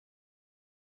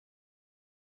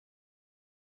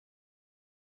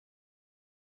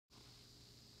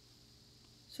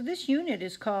So this unit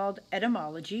is called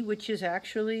Etymology, which is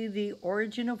actually the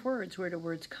origin of words. Where do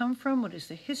words come from? What is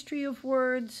the history of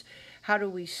words? How do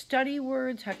we study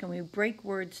words? How can we break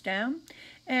words down?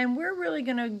 And we're really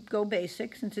going to go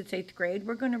basic since it's 8th grade.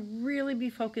 We're going to really be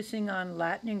focusing on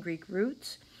Latin and Greek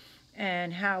roots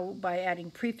and how by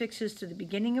adding prefixes to the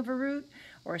beginning of a root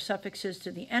or suffixes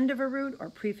to the end of a root or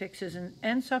prefixes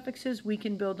and suffixes, we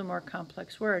can build a more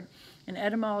complex word. And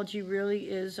etymology really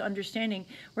is understanding,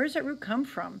 where does that root come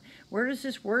from? Where does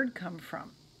this word come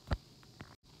from?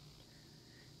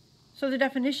 So the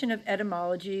definition of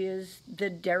etymology is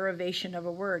the derivation of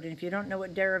a word. And if you don't know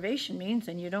what derivation means,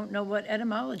 then you don't know what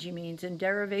etymology means. And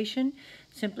derivation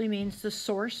simply means the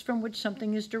source from which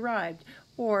something is derived,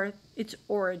 or its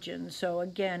origin. So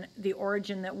again, the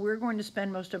origin that we're going to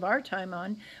spend most of our time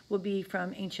on will be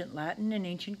from ancient Latin and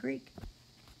ancient Greek.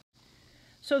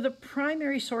 So the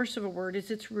primary source of a word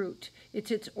is its root. It's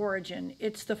its origin.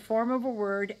 It's the form of a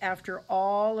word after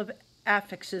all of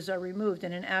affixes are removed,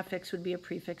 and an affix would be a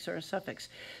prefix or a suffix.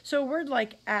 So a word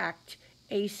like act,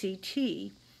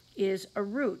 A-C-T, is a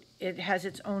root. It has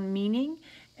its own meaning,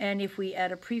 and if we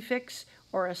add a prefix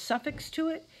or a suffix to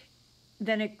it,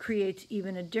 then it creates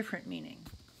even a different meaning.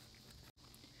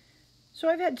 So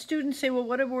I've had students say, well,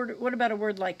 what about a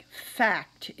word like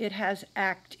fact? It has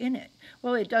act in it.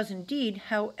 Well, it does indeed.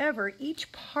 However,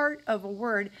 each part of a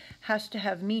word has to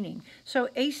have meaning. So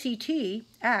ACT,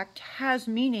 act, has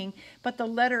meaning, but the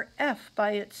letter F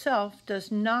by itself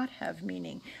does not have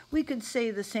meaning. We could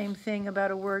say the same thing about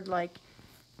a word like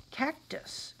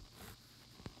cactus.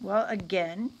 Well,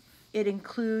 again, it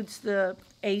includes the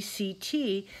ACT,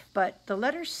 but the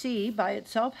letter C by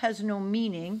itself has no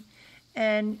meaning,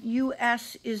 and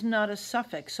US is not a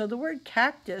suffix. So the word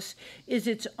cactus is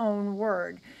its own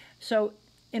word. So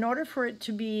in order for it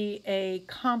to be a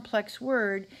complex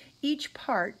word, each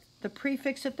part, the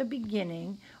prefix at the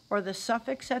beginning or the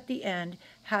suffix at the end,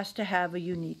 has to have a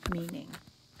unique meaning.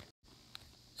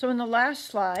 So in the last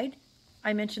slide,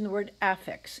 I mentioned the word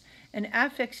affix. An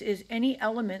affix is any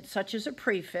element such as a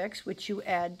prefix, which you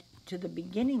add to the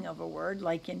beginning of a word,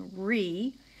 like in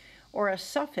re, or a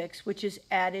suffix, which is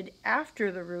added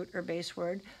after the root or base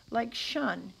word, like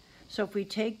shun. So if we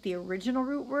take the original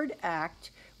root word act,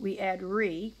 we add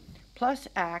re, plus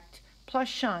act, plus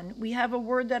shun, we have a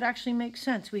word that actually makes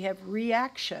sense. We have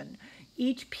reaction.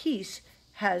 Each piece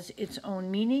has its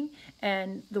own meaning,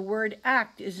 and the word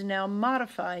act is now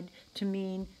modified to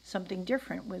mean something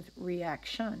different with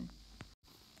reaction.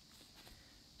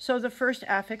 So the first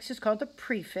affix is called the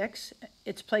prefix.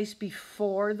 It's placed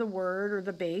before the word or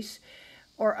the base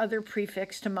or other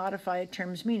prefix to modify a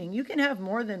term's meaning. You can have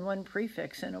more than one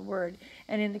prefix in a word.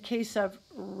 And in the case of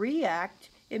react,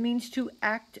 it means to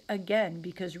act again,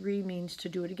 because re means to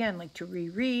do it again, like to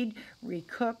reread,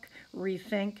 recook,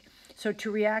 rethink. So to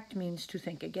react means to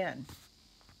think again.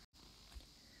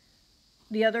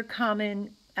 The other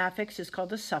common affix is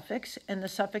called a suffix, and the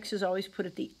suffix is always put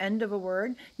at the end of a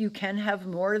word. You can have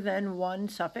more than one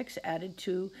suffix added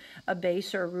to a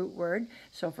base or a root word.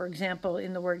 So for example,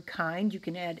 in the word kind, you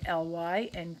can add ly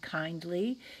and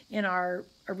kindly. In our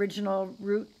original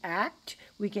root act,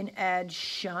 we can add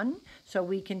shun, so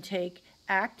we can take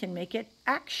act and make it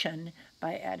action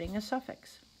by adding a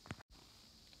suffix.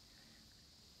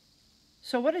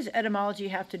 So what does etymology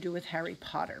have to do with Harry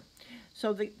Potter?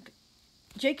 So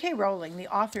J.K. Rowling, the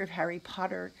author of Harry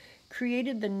Potter,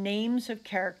 created the names of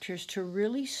characters to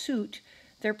really suit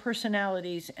their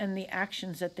personalities and the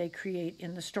actions that they create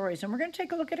in the stories. And we're going to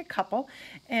take a look at a couple,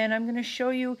 and I'm going to show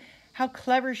you how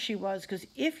clever she was, because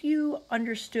if you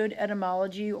understood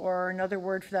etymology, or another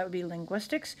word for that would be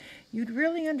linguistics, you'd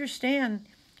really understand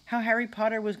how Harry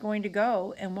Potter was going to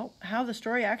go and how the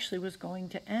story actually was going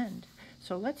to end.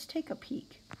 So let's take a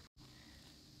peek.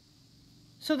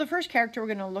 So the first character we're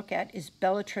going to look at is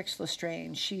Bellatrix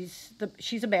Lestrange. She's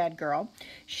a bad girl.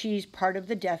 She's part of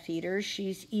the Death Eaters.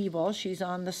 She's evil. She's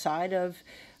on the side of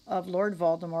Lord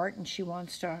Voldemort, and she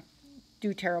wants to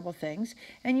do terrible things.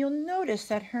 And you'll notice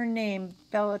that her name,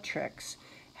 Bellatrix,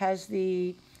 has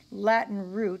the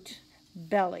Latin root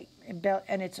belli,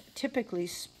 and it's typically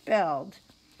spelled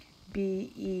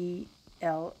B-E-L-L-I,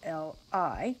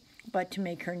 but to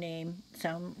make her name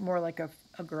sound more like a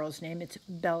girl's name, it's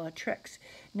Bellatrix.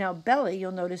 Now, belly,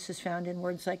 you'll notice, is found in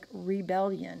words like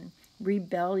rebellion,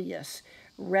 rebellious,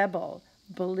 rebel,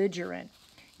 belligerent.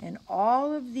 And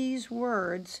all of these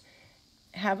words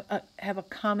have a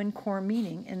common core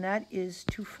meaning, and that is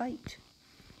to fight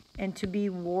and to be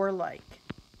warlike.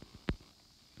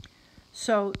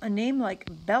 So a name like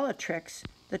Bellatrix,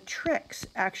 the trix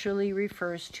actually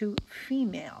refers to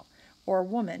female, or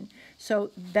woman.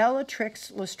 So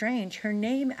Bellatrix Lestrange, her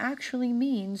name actually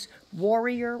means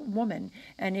warrior woman.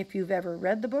 And if you've ever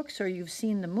read the books or you've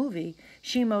seen the movie,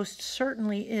 she most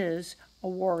certainly is a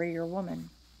warrior woman.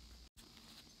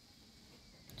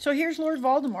 So here's Lord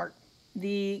Voldemort,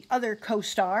 the other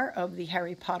co-star of the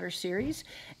Harry Potter series,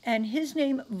 and his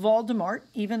name Voldemort,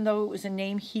 even though it was a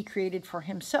name he created for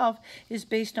himself, is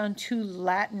based on two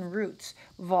Latin roots,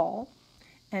 vol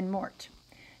and mort.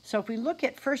 So if we look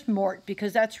at first mort,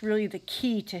 because that's really the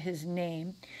key to his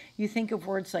name, you think of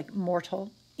words like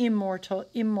mortal, immortal,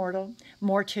 immortal,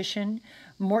 mortician,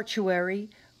 mortuary,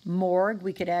 morgue.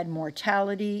 We could add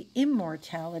mortality,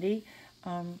 immortality,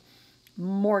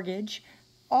 mortgage.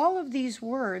 All of these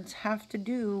words have to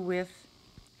do with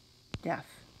death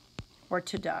or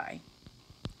to die.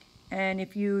 And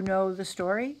if you know the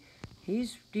story, he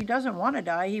doesn't want to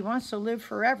die. He wants to live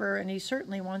forever, and he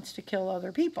certainly wants to kill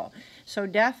other people. So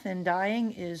death and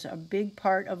dying is a big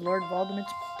part of Lord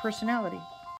Voldemort's personality.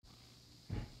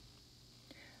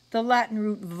 The Latin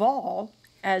root vol,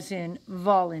 as in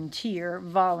volunteer,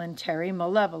 voluntary,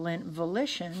 malevolent,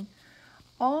 volition,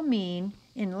 all mean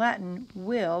in Latin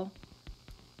will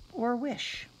or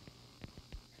wish.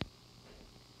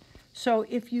 So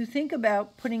if you think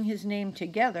about putting his name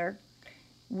together,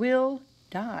 will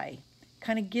die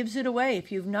kind of gives it away.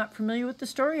 If you're not familiar with the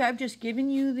story, I've just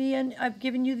given you the end. I've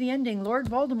given you the ending. Lord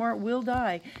Voldemort will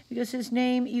die because his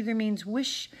name either means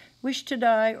wish to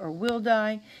die or will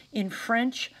die. In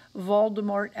French,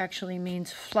 Voldemort actually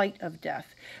means flight of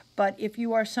death. But if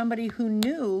you are somebody who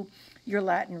knew your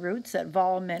Latin roots, that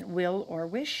vol meant will or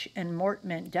wish and mort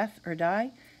meant death or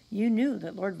die, you knew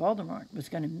that Lord Voldemort was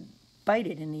going to bite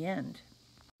it in the end.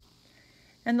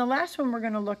 And the last one we're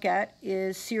going to look at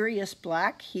is Sirius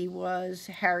Black. He was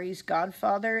Harry's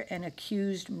godfather and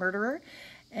accused murderer.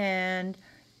 And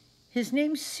his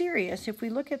name's Sirius. If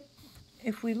we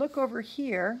look over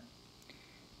here,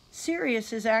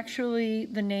 Sirius is actually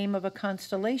the name of a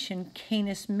constellation,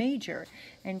 Canis Major.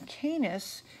 And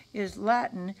Canis is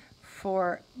Latin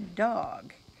for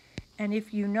dog. And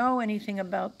if you know anything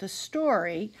about the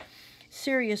story,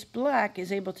 Sirius Black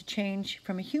is able to change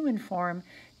from a human form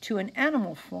to an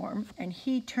animal form, and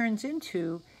he turns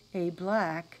into a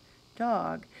black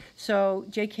dog. So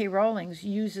J.K. Rowling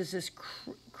uses this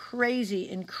crazy,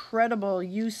 incredible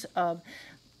use of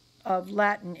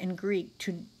Latin and Greek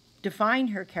to define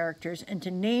her characters and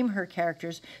to name her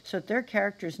characters so that their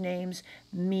characters' names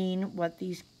mean what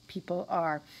these people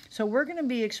are. So we're going to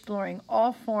be exploring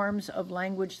all forms of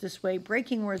language this way,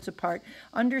 breaking words apart,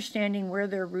 understanding where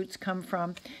their roots come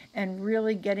from, and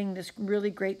really getting this really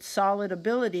great solid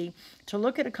ability to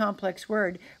look at a complex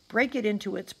word, break it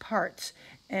into its parts,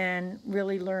 and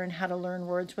really learn how to learn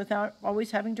words without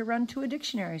always having to run to a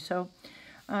dictionary. So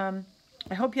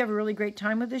I hope you have a really great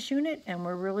time with this unit, and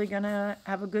we're really going to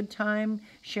have a good time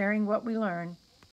sharing what we learn.